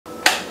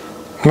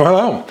Well,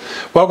 hello.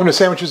 Welcome to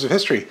Sandwiches of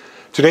History.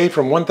 Today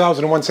from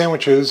 1001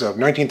 Sandwiches of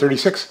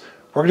 1936,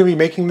 we're going to be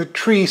making the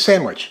tree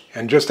sandwich.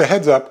 And just a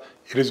heads up,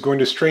 it is going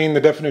to strain the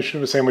definition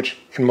of a sandwich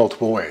in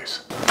multiple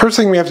ways. First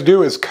thing we have to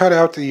do is cut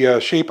out the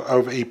shape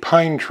of a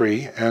pine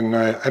tree, and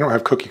I don't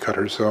have cookie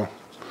cutters, so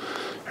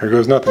here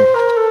goes nothing.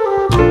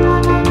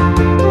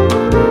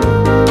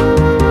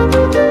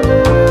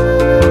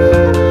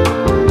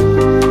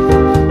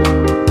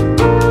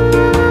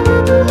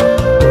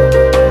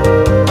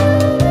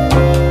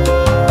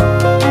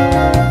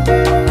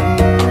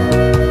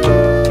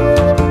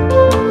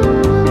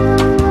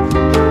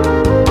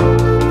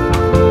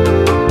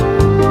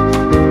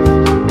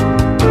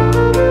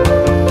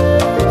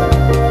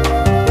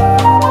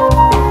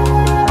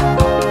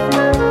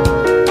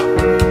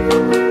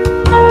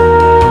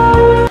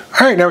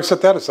 Alright, now we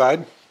set that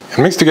aside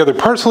and mix together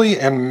parsley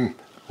and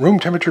room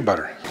temperature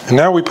butter. And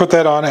now we put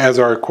that on as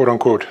our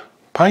quote-unquote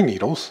pine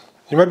needles.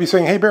 You might be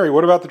saying, hey Barry,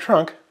 what about the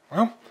trunk?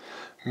 Well,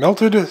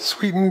 melted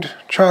sweetened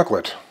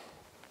chocolate.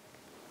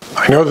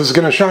 I know this is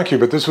going to shock you,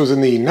 but this was in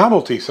the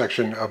novelty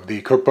section of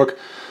the cookbook.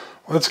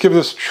 Let's give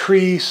this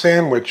tree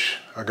sandwich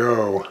a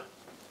go.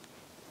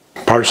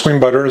 Parsley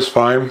and butter is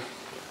fine.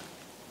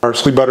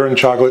 Parsley, butter, and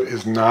chocolate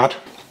is not.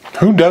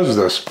 Who does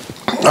this?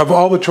 Of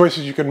all the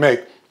choices you can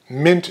make,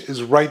 mint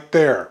is right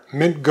there.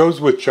 Mint goes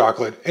with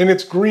chocolate, and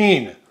it's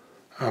green.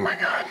 Oh my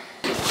God.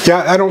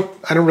 Yeah, I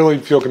don't really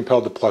feel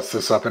compelled to plus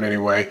this up in any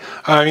way.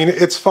 I mean,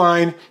 it's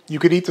fine. You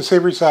could eat the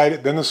savory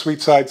side, then the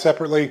sweet side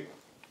separately.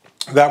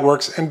 That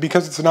works, and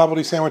because it's a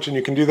novelty sandwich and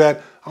you can do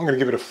that, I'm going to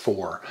give it a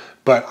 4.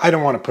 But I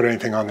don't want to put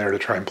anything on there to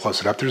try and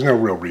plus it up. There's no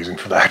real reason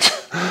for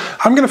that.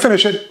 I'm going to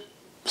finish it.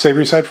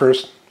 Savory side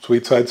first,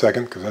 sweet side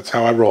second, because that's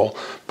how I roll.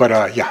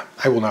 But yeah,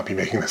 I will not be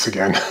making this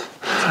again.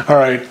 All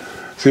right,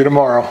 see you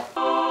tomorrow.